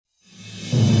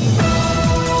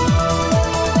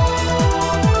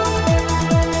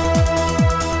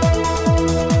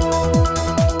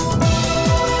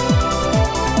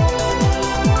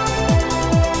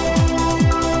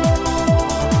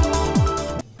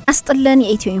አስጥለን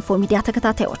የኢትዮኢንፎ ሚዲያ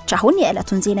ተከታታዮች አሁን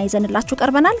የዕለቱን ዜና ይዘንላችሁ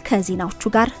ቀርበናል።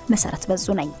 ከዜናዎቹ ጋር መሰረት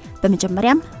በዙ ነኝ።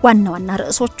 በመጀመሪያም ዋና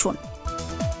ርዕሶቹን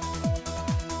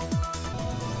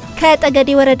ከጠገዴ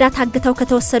ወረዳ ታግተው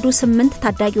ከተወሰዱ 8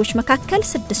 ታዳጊዎች መካከል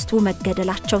 6ቱ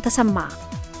መገደላቸው ተሰማ።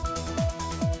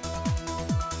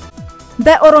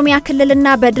 በኦሮሚያ ክልልና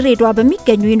በድሬዳዋ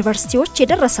በሚገኙ ዩኒቨርሲቲዎች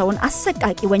የደረሰውን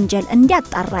አሰቃቂ ወንጀል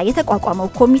እንዲያጣራ የተቋቋመው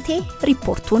ኮሚቴ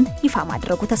ሪፖርቱን ይፋ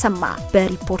ማድረጉ ተሰማ።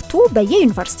 በሪፖርቱ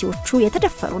በየዩኒቨርሲቲዎቹ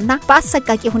የተደፈሩና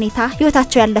በአሰቃቂ ሁኔታ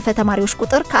ህይወታቸው ያለፈ ተማሪዎች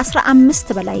ቁጥር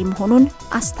ከ15 በላይ መሆኑን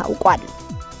አስታውቋል።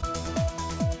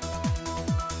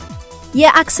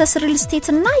 የአክሰስ ሪል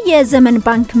ስቴትና የዘመን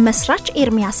ባንክ መስራች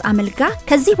ኤርሚያስ አመልጋ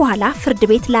ከዚህ በኋላ ፍርድ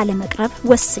ቤት ላለመቅረብ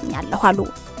ወስኛለሁ አሉ።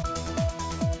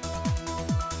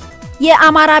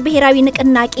 የአማራ ብሔራዊ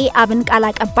ንቅናቄ አብን ቃል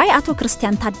አቀባይ አቶ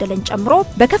ክርስቲያን ታደለን ጨምሮ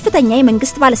በከፍተኛ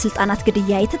የመንግስት ባለስልጣናት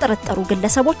ግድያ የተጠረጠሩ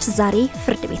ግለሰቦች ዛሬ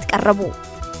ፍርድ ቤት ቀረቡ።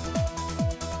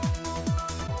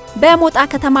 በሞጣ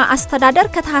ከተማ አስተዳደር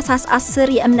ከታህሳስ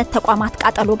 10 የእምነት ተቋማት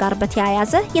ቃጠሎ ጋር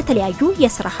በተያያዘ የተለያዩ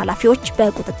የሥራ ኃላፊዎች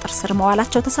በቁጥጥር ስር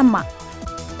መዋላቸው ተሰማ።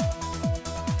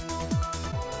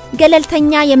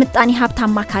 ገለልተኛ የምጣኔ ሀብት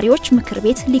አማካሪዎች ምክር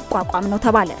ቤት ሊቋቋም ነው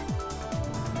ተባለ።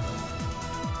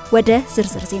 ወደ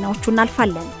ዝርዝር ዜናዎቹ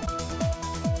እናልፋለን።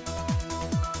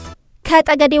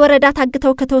 ከጠገዴ ወረዳ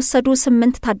ታግተው ከተወሰዱ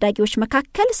 8 ታዳጊዎች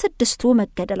መካከል 6ቱ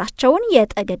መገደላቸውን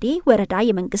የጠገዴ ወረዳ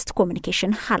የመንግስት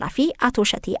ኮሙኒኬሽን ኃላፊ አቶ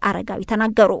ሸቴ አረጋዊ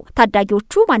ተናገሩ።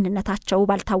 ታዳጊዎቹ ማንነታቸው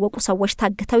ባልታወቁ ሰዎች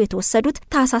ታግተው የተወሰዱት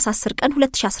ታህሳስ 10 ቀን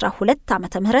 2012 ዓ.ም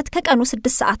ከቀኑ 6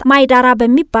 ሰዓት ማይዳራ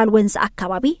በሚባል ወንዝ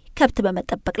አካባቢ ከብት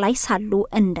በመጠበቅ ላይ ሳሉ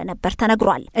እንደነበር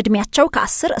ተነግሯል። እድሜያቸው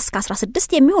ከ10 እስከ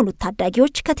 16 የሚሆኑት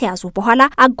ታዳጊዎች ከተያዙ በኋላ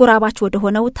አጎራባች ወደ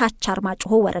ሆነው ታች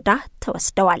አርማጭሆ ወረዳ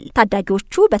ተወስደዋል።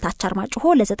 ታዳጊዎቹ በታች አርማጭሆ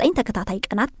ለ9 ተከታታይ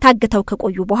ቀናት ታግተው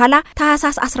ከቆዩ በኋላ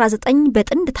ታህሳስ 19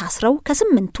 በጥንድ ታስረው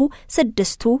ከ8ቱ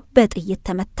 6ቱ በጥይት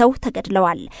ተመተው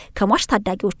ተገድለዋል። ከሟች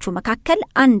ታዳጊዎቹ መካከል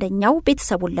አንደኛው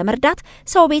ቤተሰቡን ለመርዳት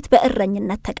ሰው ቤት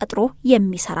በእረኝነት ተቀጥሮ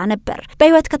የሚሰራ ነበር።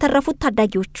 በህይወት ከተረፉት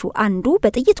ታዳጊዎቹ አንዱ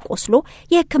በጥይት ቆስሎ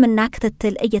የህክምና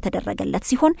ክትትል እየተደረገለት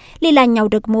ሲሆን ሌላኛው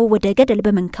ደግሞ ወደ ገደል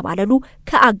በመንከባለሉ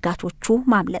ከአጋቾቹ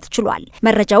ማምለጥ ችሏል።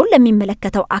 መረጃውን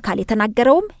ለሚመለከተው አካል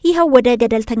የተናገረውም ይሄው ወደ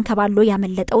ገደል ተንከባሎ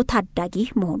ያመለጠው ታዳጊ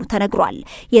መሆኑ ተነግሯል።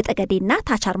 የጠገዴና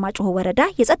ታች አርማጭሆ ወረዳ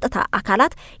የጸጥታ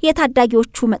አካላት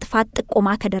የታዳጊዎቹ መጥፋት ጥቆማ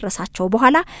ከደረሳቸው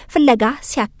በኋላ ፍለጋ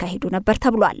ሲያካሂዱ ነበር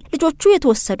ተብሏል። ልጆቹ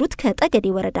የተወሰዱት ከጠገዴ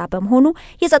ወረዳ በመሆኑ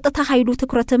የጸጥታ ኃይሉ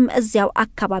ትኩረትም እዚያው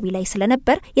አካባቢ ላይ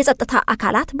ስለነበር የጸጥታ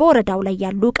አካላት በወረዳው ላይ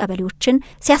ያሉ ቀበሌዎችን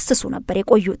ሲያስሱ ነበር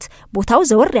የቆዩት። ቦታው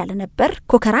ዘወር ያለ ነበር።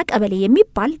 ኮከራ ቀበሌ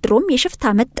የሚባል ድሮም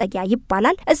የሽፍታ መጠጊያ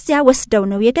ይባላል። እዚያ ወስደው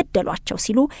ነው የገደሏቸው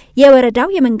ሲሉ የወረዳው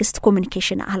የመንግስት ኮሙኒኬሽን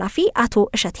ኃላፊ አቶ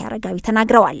እሸቴ አረጋዊ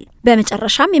ተናግረዋል።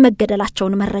 በመጨረሻም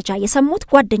የመገደላቸውን መረጃ የሰሙት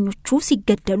ጓደኞቹ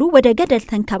ሲገደሉ ወደ ገደል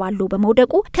ተንከባሎ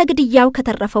በመውደቁ ከግድያው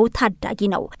ከተረፈው ታዳጊ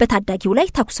ነው። በታዳጊው ላይ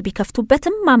ተኩስ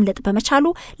ቢከፍቱበትም ማምለጥ በመቻሉ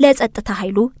ለጸጥታ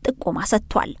ኃይሉ ጥቆማ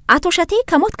ሰጥቷል። አቶ እሸቴ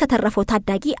ከሞት ከተረፈው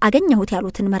ታዳጊ አገኘሁት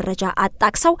ያሉትን መረጃ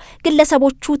አጣቅሰው ግለሰቦቹ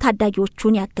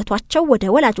ታዳጊዎቹን ያገቷቸው ወደ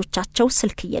ወላጆቻቸው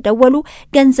ስልክ እየደወሉ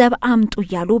ገንዘብ አምጡ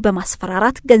እያሉ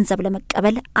በማስፈራራት ገንዘብ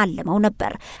ለመቀበል አለመው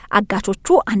ነበር። አጋቾቹ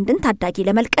አንድን ታዳጊ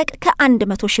ለመልቀቅ ከ100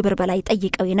 ሺህ ብር በላይ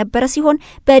ጠይቀው የነበረ ሲሆን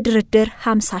በድርድር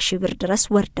 50 ሺህ ብር ድረስ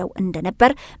ወርደው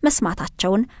እንደነበር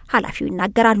መስማታቸውን ኃላፊው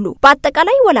ይናገራሉ።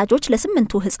 በአጠቃላይ ወላጆች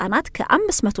ለ8ቱ ህፃናት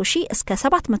ከ500 ሺህ እስከ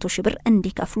 700 ሺህ ብር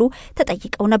እንዲከፍሉ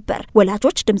ተጠይቀው ነበር።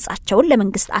 ወላጆች ድምጻቸውን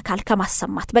ለመንግስት አካል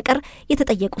ከማሰማት በቀር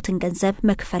የተጠየቁትን ገንዘብ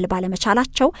መክፈል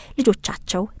ባለመቻላቸው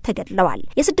ልጆቻቸው ተገድለዋል።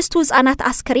 የ6ቱ ህፃናት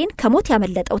አስከሬን ከሞት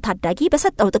ያመለጠው ታዳጊ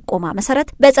በሰጠው ጥቆማ መሰረት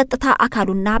በጸጥታ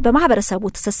አካሉና በማህበረሰቡ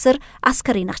ትስስር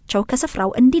አስከሬናቸው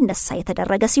ከስፍራው እንዲነሳ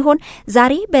የተደረገ ሲሆን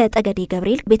ዛሬ በጠገዴ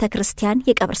ገብርኤል ቤተክርስቲያን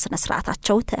የቀብር ስነ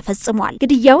ስርዓታቸው ተፈጽሟል።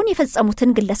 ግድያውን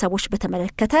የፈጸሙትን ግለሰቦች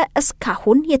በተመለከተ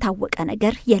እስካሁን የታወቀ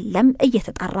ነገር የለም፣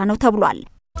 እየተጣራ ነው ተብሏል።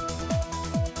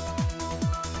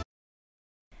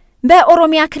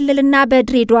 በኦሮሚያ ክልልና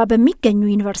በድሬዳዋ በሚገኙ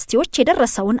ዩኒቨርሲቲዎች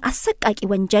የደረሰውን አሰቃቂ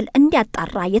ወንጀል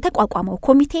እንዲያጣራ የተቋቋመው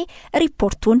ኮሚቴ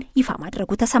ሪፖርቱን ይፋ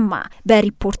ማድረጉ ተሰማ።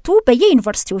 በሪፖርቱ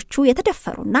በየዩኒቨርሲቲዎቹ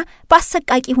የተደፈሩና በአሰቃቂ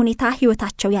ሁኔታ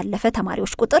ህይወታቸው ያለፈ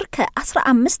ተማሪዎች ቁጥር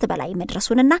ከ15 በላይ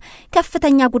መድረሱንና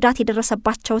ከፍተኛ ጉዳት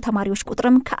የደረሰባቸው ተማሪዎች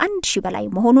ቁጥርም ከ1000 በላይ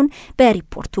መሆኑን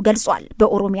በሪፖርቱ ገልጿል።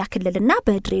 በኦሮሚያ ክልልና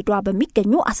በድሬዳዋ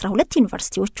በሚገኙ 12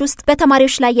 ዩኒቨርሲቲዎች ውስጥ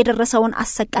በተማሪዎች ላይ የደረሰውን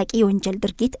አሰቃቂ የወንጀል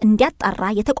ድርጊት እንዲያጣራ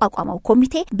የተቋቋመው ኮሚቴ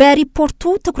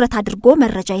በሪፖርቱ ትኩረት አድርጎ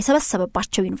መረጃ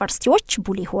የሰበሰበባቸው ዩኒቨርሲቲዎች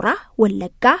ቡሌ ሆራ፣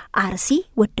 ወለጋ፣ አርሲ፣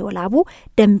 ወደወላቡ፣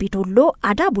 ደምቢ ዶሎ፣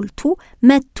 አዳቡልቱ፣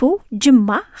 መቱ፣ ጅማ፣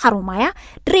 ሐሮማያ፣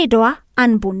 ድሬዳዋ፣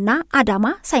 አንቦና አዳማ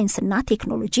ሳይንስና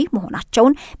ቴክኖሎጂ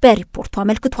መሆናቸውን በሪፖርቱ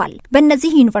አመልክቷል።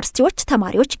 በእነዚህ ዩኒቨርሲቲዎች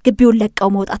ተማሪዎች ግቢውን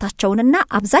ለቀው መውጣታቸውንና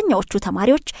አብዛኛዎቹ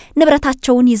ተማሪዎች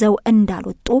ንብረታቸውን ይዘው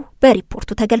እንዳልወጡ በሪፖርቱ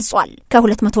ተገልጿል።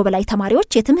 ከ200 በላይ ተማሪዎች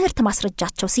የትምህርት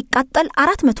ማስረጃቸው ሲቃጠል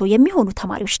 400 የሚሆኑ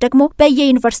ተማሪዎች ደግሞ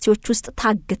በየዩኒቨርሲቲዎች ውስጥ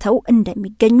ታግተው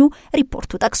እንደሚገኙ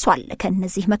ሪፖርቱ ጠቅሷል።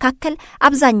 ከነዚህ መካከል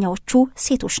አብዛኛዎቹ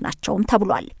ሴቶች ናቸውም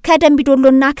ተብሏል። ከደምቢ ዶሎና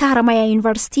ከሐረማያ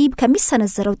ዩኒቨርሲቲ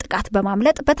ከሚሰነዘረው ጥቃት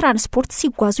በማምለጥ በትራንስፖርት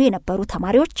ሲጓዙ የነበሩ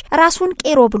ተማሪዎች ራሱን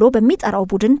ቄሮ ብሎ በሚጠራው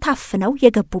ቡድን ታፍነው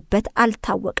የገቡበት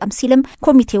አልታወቀም ሲልም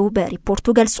ኮሚቴው በሪፖርቱ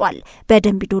ገልጿል።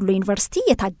 በደምቢ ዶሎ ዩኒቨርሲቲ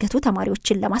የታገቱ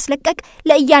ተማሪዎችን ለማስለቀቅ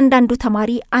ለእያንዳንዱ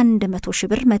ተማሪ 100 ሺህ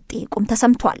ብር መጠየቁም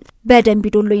ተሰምቷል። በደምቢ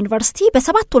ዶሎ ዩኒቨርሲቲ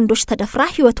በ7 ወንዶች ተደፍራ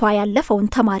ህይወቷ ያለፈውን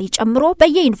ተማሪ ጨምሮ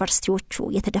በየዩኒቨርሲቲዎቹ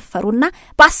የተደፈሩና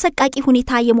በአሰቃቂ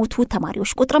ሁኔታ የሞቱ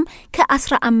ተማሪዎች ቁጥርም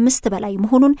ከ15 በላይ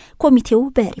መሆኑን ኮሚቴው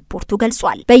በሪፖርቱ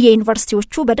ገልጿል።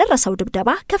 በየዩኒቨርሲቲዎቹ በደረሰው ድብደባ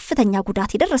ከፍተኛ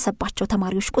ጉዳት የደረሰባቸው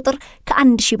ተማሪዎች ቁጥር ከ1000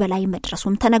 በላይ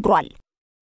መድረሱም ተነግሯል።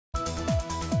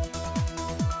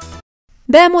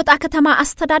 በሞጣ ከተማ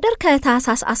አስተዳደር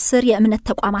ከታህሳስ 10 የእምነት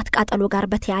ተቋማት ቃጠሎ ጋር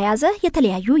በተያያዘ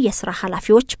የተለያዩ የሥራ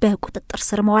ኃላፊዎች በቁጥጥር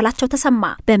ስር መዋላቸው ተሰማ።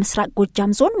 በምስራቅ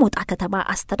ጎጃም ዞን ሞጣ ከተማ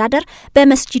አስተዳደር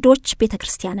በመስጂዶች፣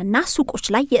 ቤተክርስቲያንና ሱቆች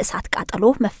ላይ የእሳት ቃጠሎ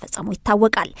መፈጸሙ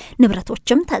ይታወቃል።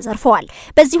 ንብረቶችም ተዘርፈዋል።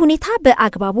 በዚህ ሁኔታ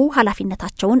በአግባቡ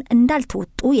ኃላፊነታቸውን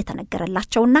እንዳልተወጡ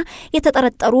የተነገረላቸውና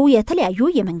የተጠረጠሩ የተለያዩ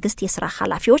የመንግስት የሥራ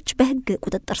ኃላፊዎች በሕግ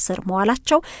ቁጥጥር ስር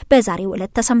መዋላቸው በዛሬው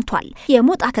ዕለት ተሰምቷል።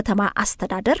 የሞጣ ከተማ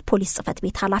አስተዳደር ፖሊስ ጽፈት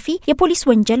ቤት ኃላፊ፣ የፖሊስ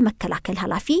ወንጀል መከላከል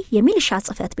ኃላፊ፣ የሚሊሻ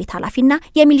ጽፈት ቤት ኃላፊና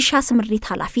የሚሊሻ ስምሪት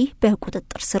ኃላፊ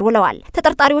በቁጥጥር ስር ውለዋል።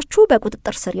 ተጠርጣሪዎቹ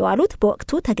በቁጥጥር ስር የዋሉት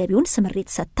በወቅቱ ተገቢውን ስምሪት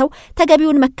ሰጥተው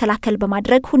ተገቢውን መከላከል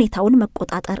በማድረግ ሁኔታውን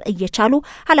መቆጣጠር እየቻሉ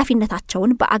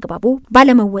ኃላፊነታቸውን በአግባቡ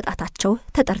ባለመወጣታቸው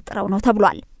ተጠርጥረው ነው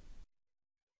ተብሏል።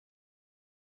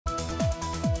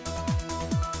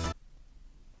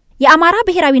 የአማራ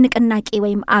ብሔራዊ ንቅናቄ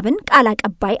ወይም አብን ቃል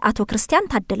አቀባይ አቶ ክርስቲያን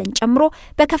ታደለን ጨምሮ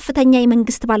በከፍተኛ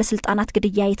የመንግስት ባለስልጣናት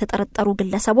ግድያ የተጠረጠሩ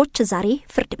ግለሰቦች ዛሬ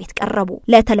ፍርድ ቤት ቀረቡ።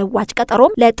 ለተለዋጭ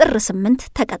ቀጠሮም ለጥር 8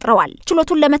 ተቀጥረዋል።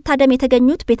 ችሎቱን ለመታደም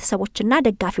የተገኙት ቤተሰቦችና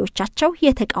ደጋፊዎቻቸው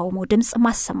የተቃውሞ ድምጽ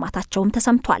ማሰማታቸውም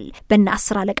ተሰምቷል። በእነ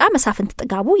 10 አለቃ መሳፍንት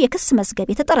ጥጋቡ የክስ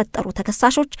መዝገብ የተጠረጠሩ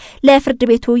ተከሳሾች ለፍርድ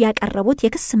ቤቱ ያቀረቡት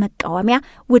የክስ መቃወሚያ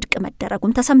ውድቅ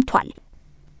መደረጉም ተሰምቷል።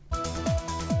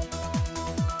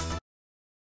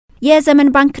 የዘመን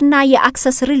ባንክና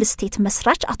የአክሰስ ሪል ስቴት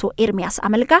መስራች አቶ ኤርሚያስ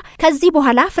አመልጋ ከዚህ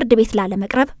በኋላ ፍርድ ቤት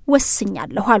ላለመቅረብ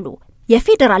ወስኛለሁ አሉ።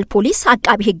 የፌደራል ፖሊስ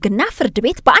አቃቢ ህግና ፍርድ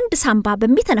ቤት በአንድ ሳምባ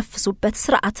በሚተነፍሱበት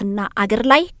ስርዓትና አገር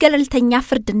ላይ ገለልተኛ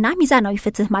ፍርድና ሚዛናዊ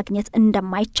ፍትህ ማግኘት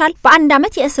እንደማይቻል በአንድ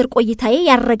ዓመት የእስር ቆይታዬ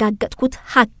ያረጋገጥኩት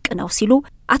ሀቅ ነው ሲሉ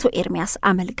አቶ ኤርሚያስ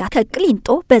አመልጋ ከቅሊንጦ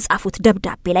በጻፉት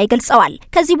ደብዳቤ ላይ ገልጸዋል።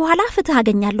 ከዚህ በኋላ ፍትህ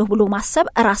አገኛለሁ ብሎ ማሰብ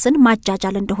ራስን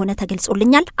ማጃጃል እንደሆነ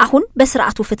ተገልጾልኛል። አሁን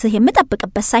በስርዓቱ ፍትህ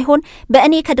የምጠብቅበት ሳይሆን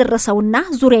በእኔ ከደረሰውና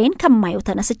ዙሪያዬን ከማየው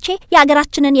ተነስቼ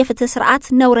የአገራችንን የፍትህ ስርዓት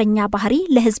ነውረኛ ባህሪ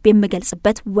ለህዝብ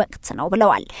የምገልጽበት ወቅት ነው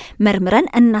ብለዋል።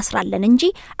 መርምረን እናስራለን እንጂ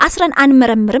አስረን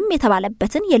አንመረምርም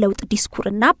የተባለበትን የለውጥ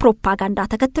ዲስኩርና ፕሮፓጋንዳ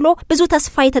ተከትሎ ብዙ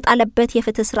ተስፋ የተጣለበት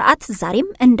የፍትህ ስርዓት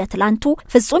ዛሬም እንደ ትላንቱ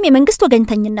ፍጹም የመንግስት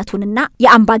ወገንተኝነቱንና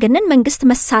የአምባገነን መንግስት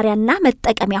መሳሪያና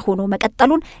መጠቀሚያ ሆኖ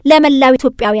መቀጠሉን ለመላው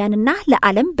ኢትዮጵያውያንና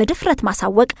ለዓለም በድፍረት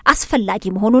ማሳወቅ አስፈላጊ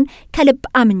መሆኑን ከልብ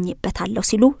አምኜበታለሁ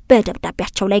ሲሉ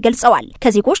በደብዳቤያቸው ላይ ገልጸዋል።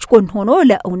 ከዜጎች ጎን ሆኖ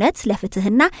ለእውነት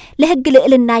ለፍትህና ለህግ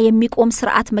ልዕልና የሚቆም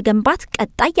ስርዓት መገንባት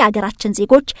ቀጣይ የአገራችን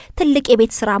ዜጎች ትልቅ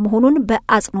የቤት ስራ መሆኑን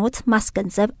በአጽንኦት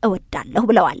ማስገንዘብ እወዳለሁ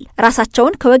ብለዋል።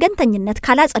 ራሳቸውን ከወገንተኝነት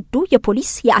ካላጸዱ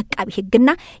የፖሊስ የአቃቢ ህግና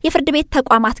የፍርድ ቤት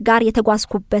ተቋማት ጋር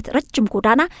የተጓዝኩበት ረጅም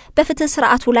ጎዳና በፍትህ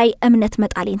ስርዓቱ ላይ እምነት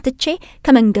መጣሌን ትቼ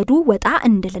ከመንገዱ ወጣ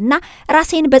እንድልና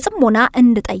ራሴን በጽሞና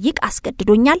እንድጠይቅ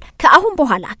አስገድዶኛል። ከአሁን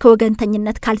በኋላ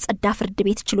ከወገንተኝነት ካልጸዳ ፍርድ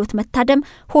ቤት ችሎት መታደም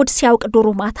ሆድ ሲያውቅ ዶሮ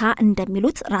ማታ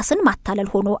እንደሚሉት ራስን ማታለል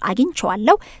ሆኖ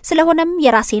አግኝቼዋለሁ። ስለሆነም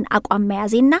የራሴን አቋም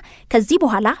መያዜና ከዚህ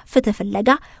በኋላ ፍትህ ፍለጋ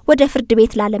ወደ ፍርድ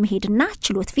ቤት ላለመሄድና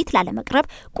ችሎት ፊት ላለመቅረብ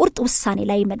ቁርጥ ውሳኔ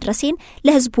ላይ መድረሴን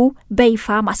ለህዝቡ በይፋ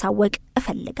ማሳወቅ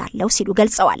እፈልጋለሁ ሲሉ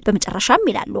ገልጸዋል። በመጨረሻም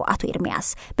ይላሉ አቶ ኤርሚያስ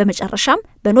በመጨረሻም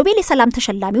በኖቤል የሰላም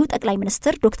ተሸላሚው ጠቅላይ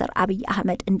ሚኒስትር ዶክተር አቢይ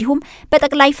አህመድ እንዲሁም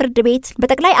በጠቅላይ ፍርድ ቤት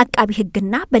በጠቅላይ አቃቢ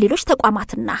ህግና በሌሎች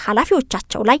ተቋማትና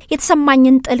ኃላፊዎቻቸው ላይ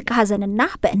የተሰማኝን ጥልቅ ሐዘንና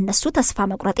በእነሱ ተስፋ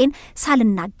መቁረጤን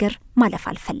ሳልናገር ማለፍ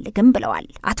አልፈልግም ብለዋል።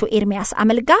 አቶ ኤርሚያስ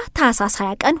አመልጋ ታህሳስ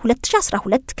 20 ቀን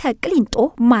 2012 ከቅሊንጦ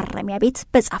ማረሚያ ቤት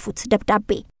በጻፉት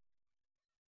ደብዳቤ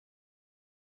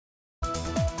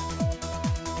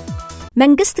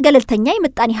መንግስት ገለልተኛ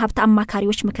የምጣኔ ሀብት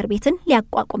አማካሪዎች ምክር ቤትን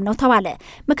ሊያቋቁም ነው ተባለ።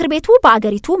 ምክር ቤቱ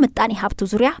በአገሪቱ ምጣኔ ሀብት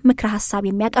ዙሪያ ምክረ ሐሳብ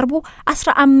የሚያቀርቡ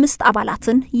 15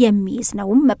 አባላትን የሚይዝ ነው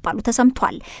መባሉ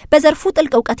ተሰምቷል። በዘርፉ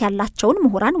ጥልቅ ዕውቀት ያላቸውን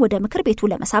ምሁራን ወደ ምክር ቤቱ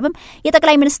ለመሳብም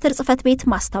የጠቅላይ ሚኒስትር ጽፈት ቤት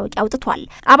ማስታወቂያ አውጥቷል።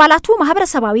 አባላቱ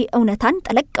ማህበረሰባዊ እውነታን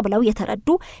ጠለቅ ብለው የተረዱ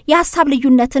የሐሳብ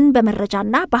ልዩነትን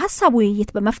በመረጃና በሐሳብ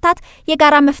ውይይት በመፍታት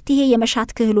የጋራ መፍትሄ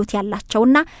የመሻት ክህሎት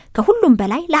ያላቸውና ከሁሉም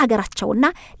በላይ ለሀገራቸውና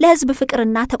ለህዝብ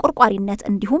ፍቅርና ተቆርቋሪ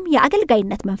እንዲሁም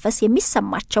የአገልጋይነት መንፈስ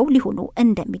የሚሰማቸው ሊሆኑ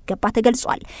እንደሚገባ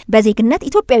ተገልጿል። በዜግነት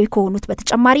ኢትዮጵያዊ ከሆኑት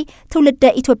በተጨማሪ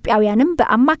ትውልደ ኢትዮጵያውያንም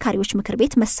በአማካሪዎች ምክር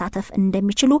ቤት መሳተፍ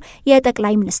እንደሚችሉ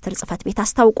የጠቅላይ ሚኒስትር ጽፈት ቤት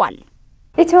አስታውቋል።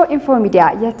 EthioInfo Media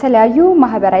የተለያዩ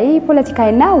ማህበራዊ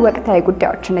ፖለቲካዊና ወቅታዊ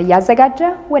ጉዳዮችን ያዘጋጀ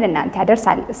ወደ እናንተ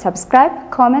ያደርሳል። ሰብስክራይብ፣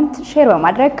 ኮሜንት፣ ሼር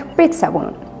በማድረግ ቤተሰቡን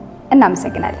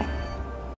እናመሰግናለን።